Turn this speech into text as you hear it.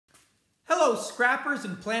Hello scrappers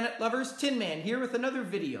and planet lovers, Tin Man here with another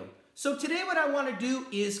video. So today what I want to do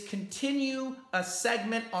is continue a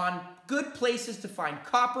segment on good places to find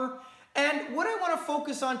copper, and what I want to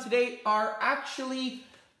focus on today are actually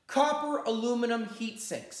copper aluminum heat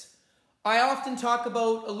sinks. I often talk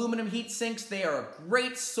about aluminum heat sinks. They are a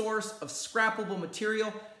great source of scrappable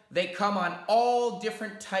material. They come on all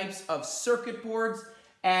different types of circuit boards,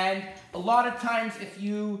 and a lot of times if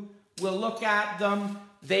you will look at them,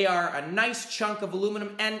 they are a nice chunk of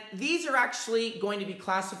aluminum, and these are actually going to be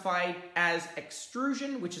classified as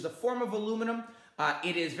extrusion, which is a form of aluminum.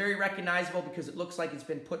 It is very recognizable because it looks like it's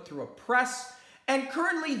been put through a press. And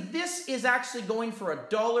currently, this is actually going for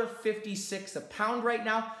 $1.56 a pound right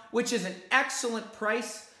now, which is an excellent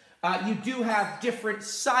price. You do have different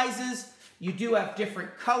sizes, you do have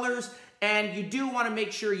different colors, and you do want to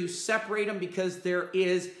make sure you separate them because there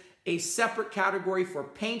is a separate category for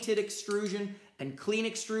painted extrusion and clean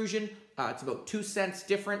extrusion. It's about 2 cents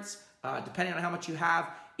difference, depending on how much you have.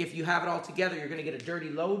 If you have it all together, you're gonna get a dirty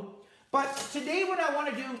load. But today what I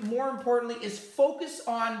wanna do, more importantly, is focus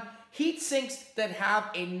on heat sinks that have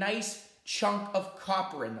a nice chunk of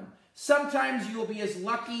copper in them. Sometimes you will be as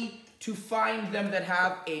lucky to find them that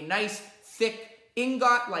have a nice thick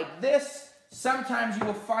ingot like this. Sometimes you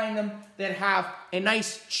will find them that have a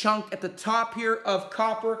nice chunk at the top here of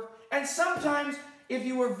copper. And sometimes, if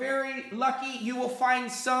you were very lucky, you will find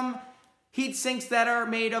some heat sinks that are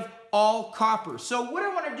made of all copper. So what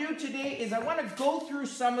I want to do today is I want to go through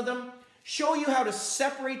some of them, show you how to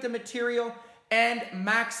separate the material and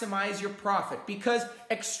maximize your profit, because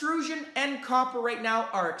extrusion and copper right now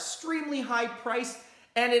are extremely high priced,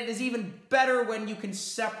 and it is even better when you can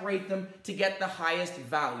separate them to get the highest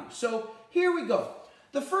value. So here we go.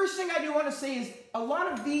 The first thing I do want to say is a lot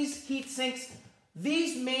of these heat sinks,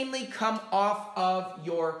 these mainly come off of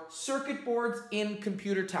your circuit boards in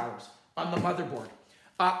computer towers on the motherboard.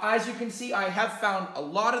 As you can see, I have found a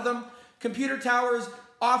lot of them. Computer towers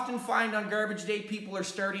often find on garbage day, people are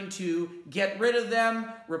starting to get rid of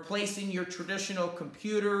them, replacing your traditional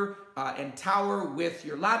computer and tower with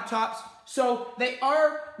your laptops. So they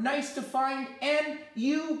are nice to find, and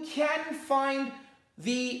you can find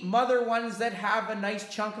the mother ones that have a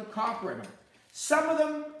nice chunk of copper in them. Some of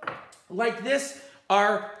them, like this,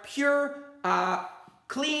 are pure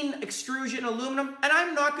clean extrusion aluminum, and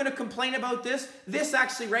I'm not going to complain about this. This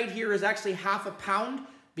actually right here is actually half a pound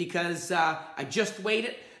because I just weighed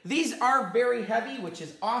it. These are very heavy, which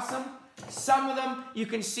is awesome. Some of them you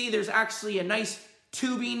can see there's actually a nice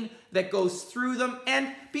tubing that goes through them,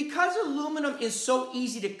 and because aluminum is so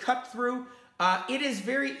easy to cut through, it is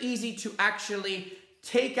very easy to actually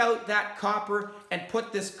take out that copper and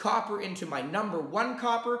put this copper into my #1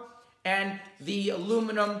 copper, and the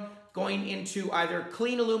aluminum going into either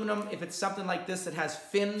clean aluminum, if it's something like this that has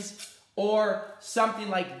fins, or something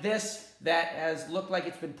like this that has looked like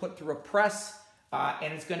it's been put through a press,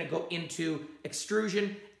 and it's gonna go into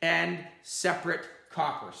extrusion and separate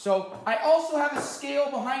copper. So I also have a scale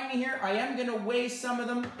behind me here. I am gonna weigh some of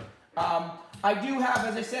them. I do have,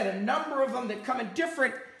 as I said, a number of them that come in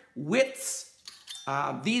different widths.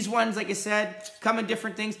 These ones, like I said, come in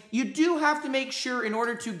different things. You do have to make sure, in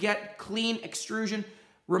order to get clean extrusion,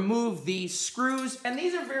 remove the screws, and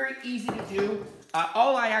these are very easy to do.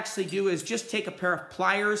 All I actually do is just take a pair of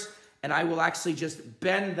pliers, and I will actually just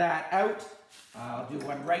bend that out. I'll do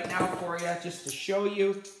one right now for you, just to show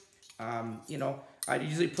you. You know, I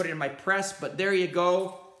usually put it in my press, but there you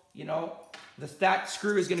go. You know, that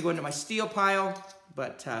screw is gonna go into my steel pile,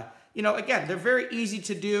 but you know, again, they're very easy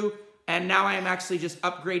to do. And now I am actually just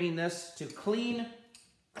upgrading this to clean.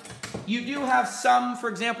 You do have some, for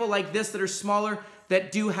example, like this, that are smaller,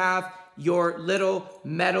 that do have your little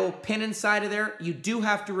metal pin inside of there. You do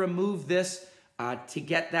have to remove this to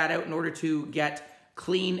get that out in order to get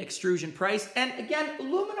clean extrusion price. And again,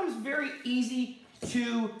 aluminum is very easy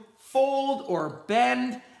to fold or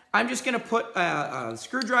bend. I'm just gonna put a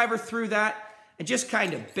screwdriver through that and just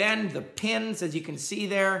kind of bend the pins, as you can see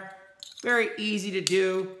there. Very easy to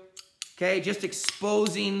do. Okay, just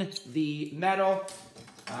exposing the metal.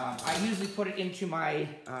 I usually put it into my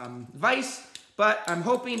vise, but I'm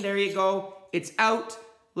hoping, there you go, it's out.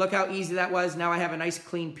 Look how easy that was. Now I have a nice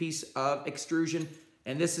clean piece of extrusion,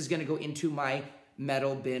 and this is gonna go into my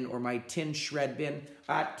metal bin or my tin shred bin.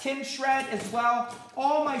 Tin shred as well.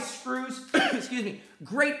 All my screws, excuse me,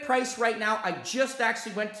 great price right now. I just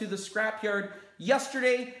actually went to the scrapyard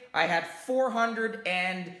yesterday. I had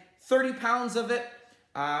 430 pounds of it.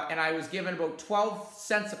 And I was given about 12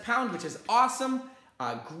 cents a pound, which is awesome.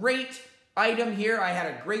 Great item here. I had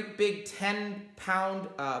a great big 10-pound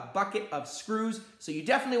bucket of screws. So you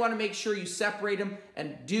definitely want to make sure you separate them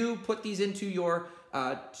and do put these into your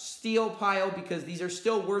steel pile because these are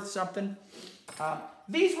still worth something.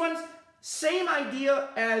 These ones, same idea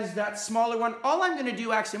as that smaller one. All I'm going to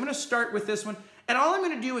do, actually, I'm going to start with this one. And all I'm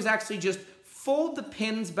going to do is actually just fold the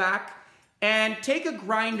pins back and take a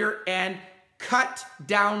grinder and cut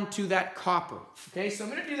down to that copper. Okay, so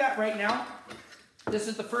I'm going to do that right now. This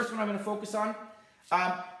is the first one I'm going to focus on.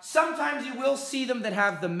 Sometimes you will see them that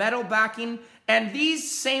have the metal backing. And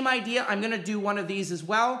these, same idea. I'm going to do one of these as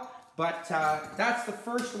well. But that's the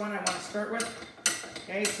first one I want to start with.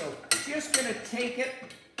 Okay, so just going to take it.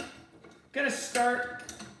 Going to start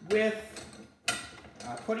with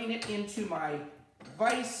putting it into my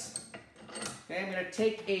vise. Okay, I'm going to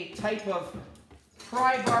take a type of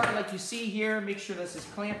pry bar like you see here. Make sure this is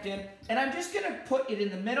clamped in. And I'm just going to put it in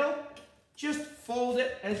the middle. Just fold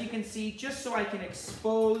it, as you can see, just so I can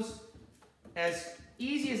expose as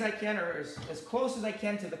easy as I can, or as close as I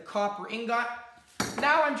can to the copper ingot.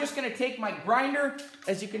 Now I'm just going to take my grinder.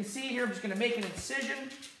 As you can see here, I'm just going to make an incision.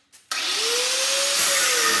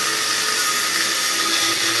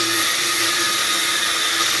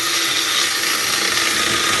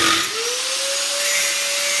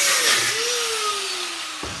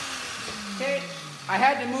 Okay, I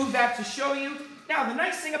had to move that to show you. Now, the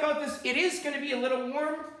nice thing about this, it is going to be a little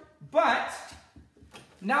warm, but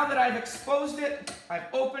now that I've exposed it, I've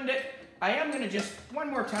opened it, I am going to just,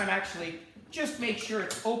 one more time actually, just make sure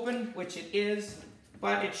it's open, which it is,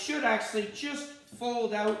 but it should actually just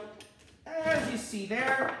fold out, as you see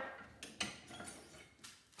there.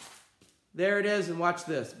 There it is, and watch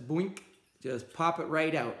this, boink, just pop it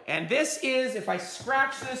right out. And this is, if I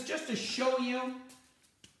scratch this, just to show you,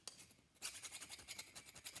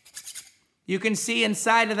 you can see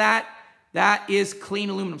inside of that, that is clean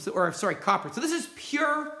aluminum, or sorry, copper. So this is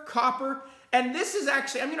pure copper. And this is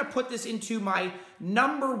actually, I'm gonna put this into my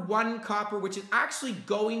 #1 copper, which is actually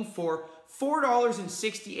going for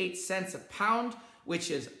 $4.68 a pound,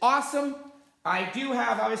 which is awesome. I do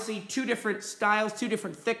have obviously 2 different styles, 2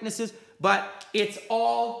 different thicknesses, but it's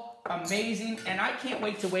all amazing. And I can't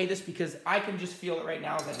wait to weigh this because I can just feel it right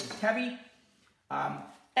now that it's heavy.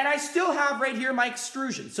 And I still have right here my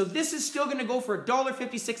extrusion. So this is still gonna go for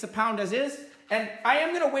 $1.56 a pound as is. And I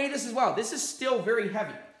am gonna weigh this as well. This is still very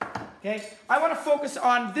heavy, okay? I wanna focus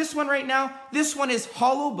on this one right now. This one is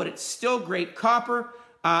hollow, but it's still great copper.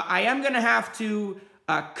 I am gonna have to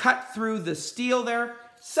cut through the steel there.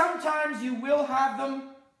 Sometimes you will have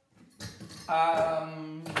them,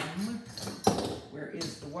 where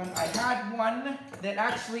is the one? I had one that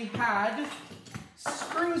actually had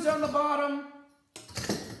screws on the bottom.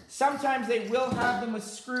 Sometimes they will have them with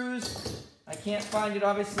screws. I can't find it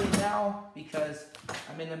obviously now because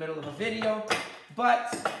I'm in the middle of a video.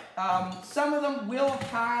 But some of them will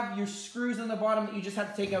have your screws on the bottom that you just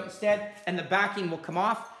have to take out instead, and the backing will come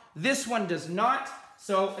off. This one does not.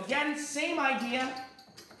 So again, same idea.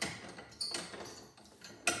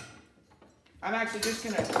 I'm actually just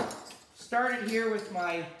gonna start it here with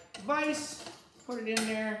my vise, put it in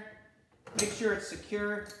there, make sure it's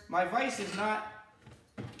secure. My vise is not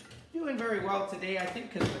doing very well today, I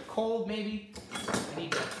think, because of the cold, maybe. I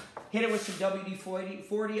need to hit it with some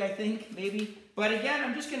WD-40, I think, maybe. But again,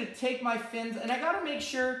 I'm just going to take my fins, and I got to make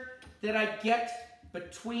sure that I get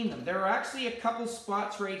between them. There are actually a couple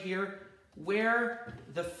spots right here where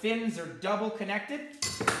the fins are double connected.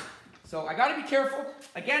 So I got to be careful.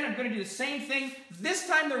 Again, I'm going to do the same thing. This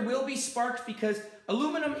time there will be sparks because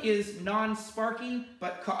aluminum is non-sparking,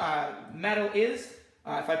 but metal is.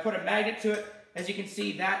 If I put a magnet to it, as you can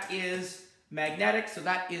see, that is magnetic, so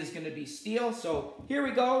that is going to be steel. So here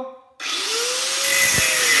we go.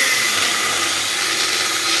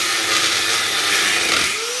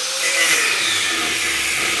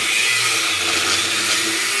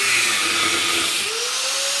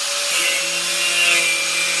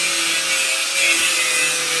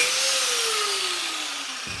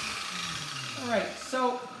 All right,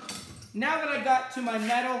 so now that I got to my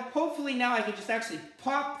metal, hopefully now I can just actually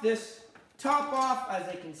pop this top off. As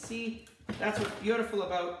I can see, that's what's beautiful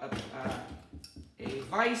about a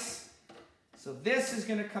vise. So this is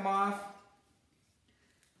going to come off.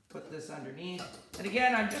 Put this underneath. And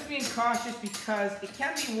again, I'm just being cautious because it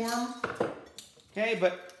can be warm. Okay,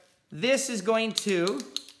 but this is going to,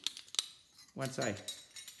 once I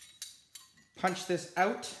punch this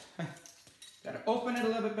out, got to open it a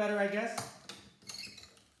little bit better, I guess.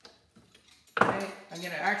 Okay, I'm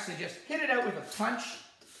going to actually just hit it out with a punch.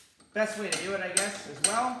 Best way to do it, I guess, as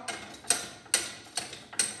well.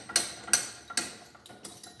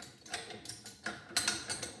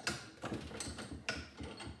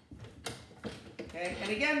 Okay,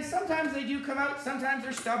 and again, sometimes they do come out, sometimes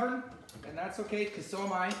they're stubborn, and that's okay, because so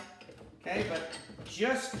am I. Okay, but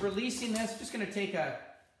just releasing this, just gonna take a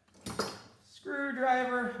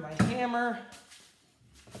screwdriver, my hammer.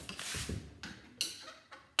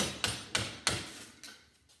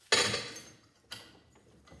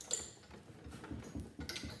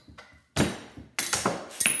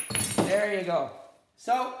 There you go.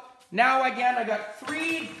 So now again, I got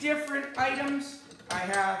 3 different items. I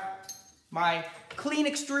have my clean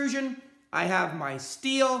extrusion, I have my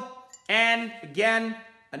steel, and again,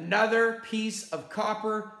 another piece of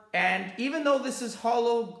copper. And even though this is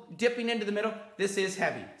hollow, dipping into the middle, this is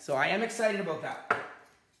heavy. So I am excited about that.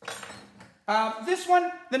 This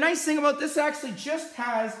one, the nice thing about this actually just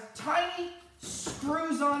has tiny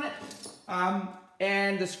screws on it.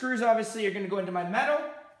 And the screws obviously are going to go into my metal.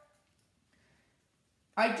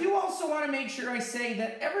 I do also want to make sure I say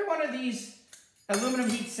that every one of these aluminum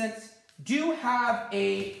heat sinks do have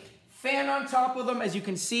a fan on top of them. As you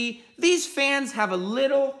can see, these fans have a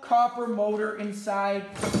little copper motor inside.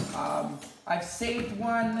 I've saved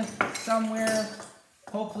one somewhere,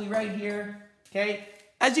 hopefully right here, okay?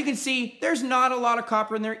 As you can see, there's not a lot of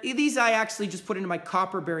copper in there. These I actually just put into my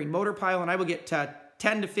copper bearing motor pile, and I will get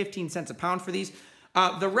 10 to 15 cents a pound for these.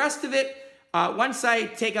 The rest of it, once I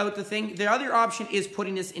take out the thing, the other option is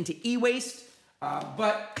putting this into e-waste.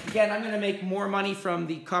 But again, I'm gonna make more money from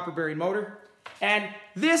the copper bearing motor. And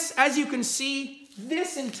this, as you can see,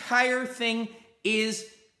 this entire thing is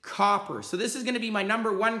copper. So this is gonna be my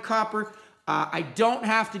 #1 copper. I don't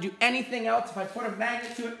have to do anything else. If I put a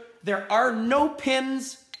magnet to it, there are no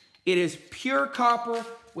pins. It is pure copper,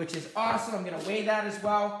 which is awesome. I'm gonna weigh that as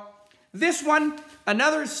well. This one,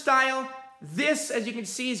 another style. This, as you can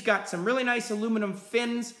see, has got some really nice aluminum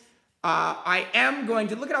fins. I am going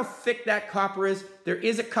to, look at how thick that copper is. There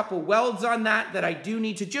is a couple welds on that I do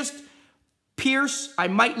need to just pierce. I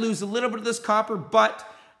might lose a little bit of this copper, but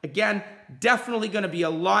again, definitely going to be a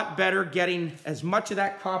lot better getting as much of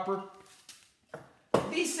that copper.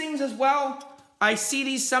 These things as well, I see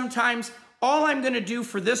these sometimes. All I'm going to do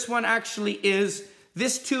for this one actually is,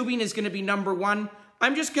 this tubing is going to be #1.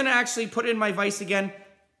 I'm just going to actually put in my vise again,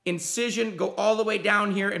 incision, go all the way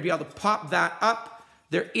down here and be able to pop that up.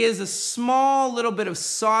 There is a small little bit of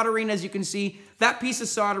soldering, as you can see. That piece of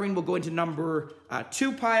soldering will go into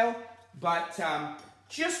 #2 pile. But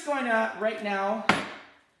just going to, right now,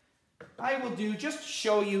 I will do, just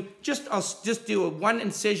show you, I'll just do one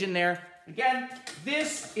incision there. Again,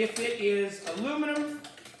 this, if it is aluminum,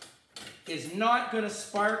 is not going to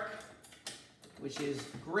spark, which is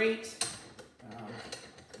great.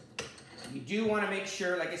 You do want to make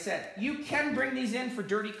sure, like I said, you can bring these in for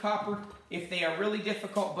dirty copper if they are really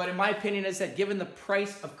difficult, but in my opinion, as I said, given the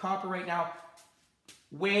price of copper right now,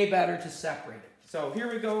 way better to separate it. So here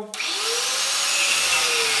we go.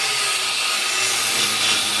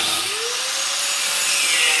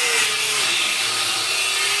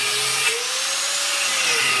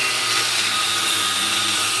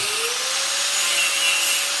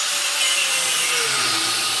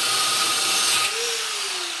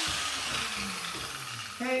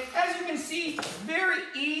 Okay, as you can see, very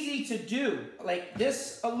easy to do. Like,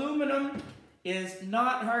 this aluminum is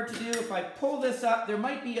not hard to do. If I pull this up, there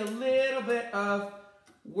might be a little bit of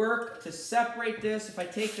work to separate this. If I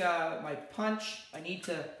take my punch, I need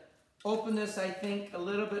to open this, I think, a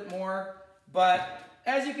little bit more. But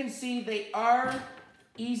as you can see, they are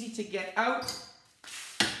easy to get out.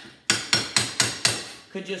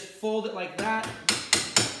 Could just fold it like that,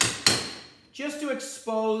 just to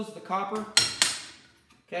expose the copper.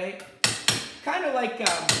 Okay, kind of like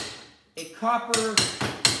a copper,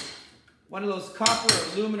 one of those copper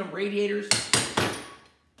or aluminum radiators.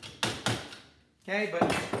 Okay, but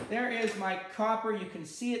there is my copper. You can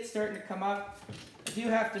see it starting to come up. I do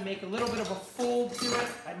have to make a little bit of a fold to it.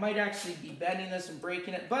 I might actually be bending this and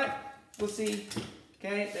breaking it, but we'll see.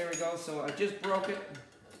 Okay, there we go. So I just broke it.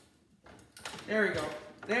 There we go.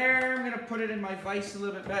 There, I'm gonna put it in my vise a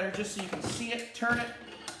little bit better just so you can see it, turn it.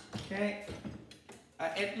 Okay.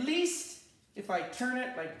 At least if I turn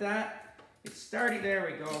it like that, it's starting, there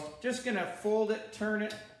we go. Just gonna fold it, turn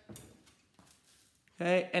it.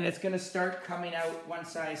 Okay, and it's gonna start coming out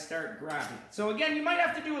once I start grabbing it. So again, you might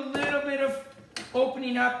have to do a little bit of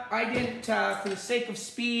opening up. I didn't, for the sake of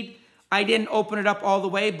speed, I didn't open it up all the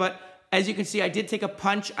way, but as you can see, I did take a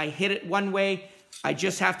punch. I hit it one way. I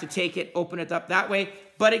just have to take it, open it up that way.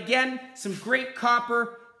 But again, some great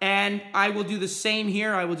copper, and I will do the same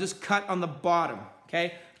here. I will just cut on the bottom.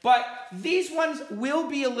 Okay, but these ones will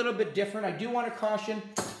be a little bit different. I do want to caution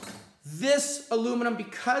this aluminum,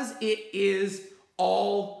 because it is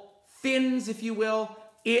all fins, if you will,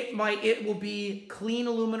 it will be clean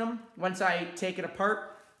aluminum once I take it apart,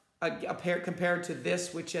 compared to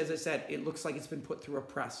this, which, as I said, it looks like it's been put through a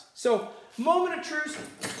press. So, moment of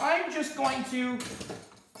truth, I'm just going to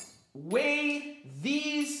weigh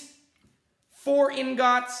these 4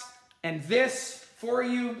 ingots and this for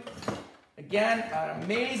you. Again, an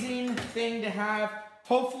amazing thing to have.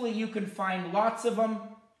 Hopefully you can find lots of them.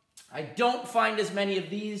 I don't find as many of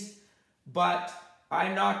these, but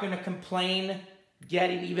I'm not going to complain.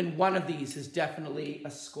 Getting even one of these is definitely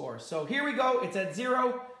a score. So here we go. It's at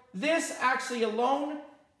 0. This actually alone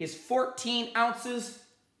is 14 ounces.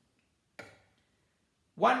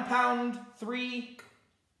 1 pound, 3,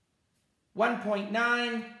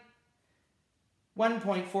 1.9,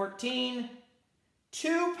 1.14,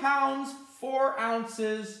 2 pounds, 4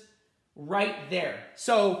 ounces right there.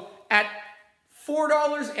 So at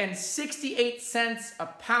 $4.68 a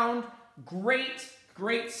pound,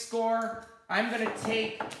 great score. I'm gonna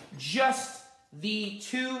take just the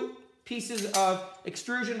 2 pieces of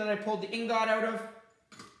extrusion that I pulled the ingot out of.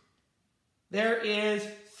 There is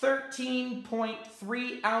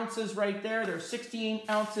 13.3 ounces right there. There's 16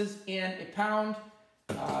 ounces in a pound.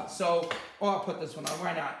 I'll put this one on,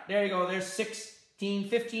 why not? There you go, there's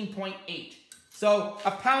 15.8. So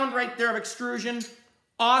a pound right there of extrusion.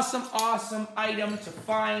 Awesome item to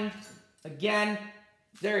find. Again,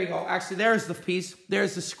 there you go. Actually, there's the piece.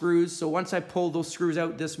 There's the screws. So once I pull those screws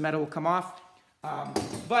out, this metal will come off.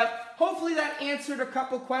 But hopefully that answered a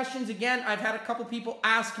couple questions. Again, I've had a couple people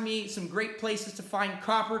ask me some great places to find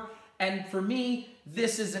copper. And for me,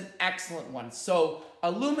 this is an excellent one. So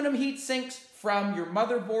aluminum heat sinks from your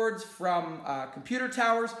motherboards, from computer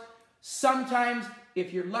towers. Sometimes,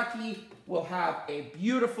 if you're lucky, we'll have a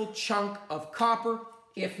beautiful chunk of copper.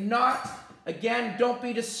 If not, again, don't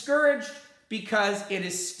be discouraged, because it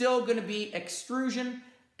is still going to be extrusion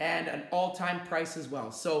and an all-time price as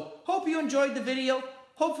well. So hope you enjoyed the video.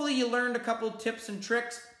 Hopefully you learned a couple tips and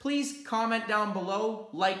tricks. Please comment down below,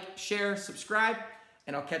 like, share, subscribe,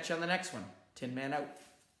 and I'll catch you on the next one. Tin Man out.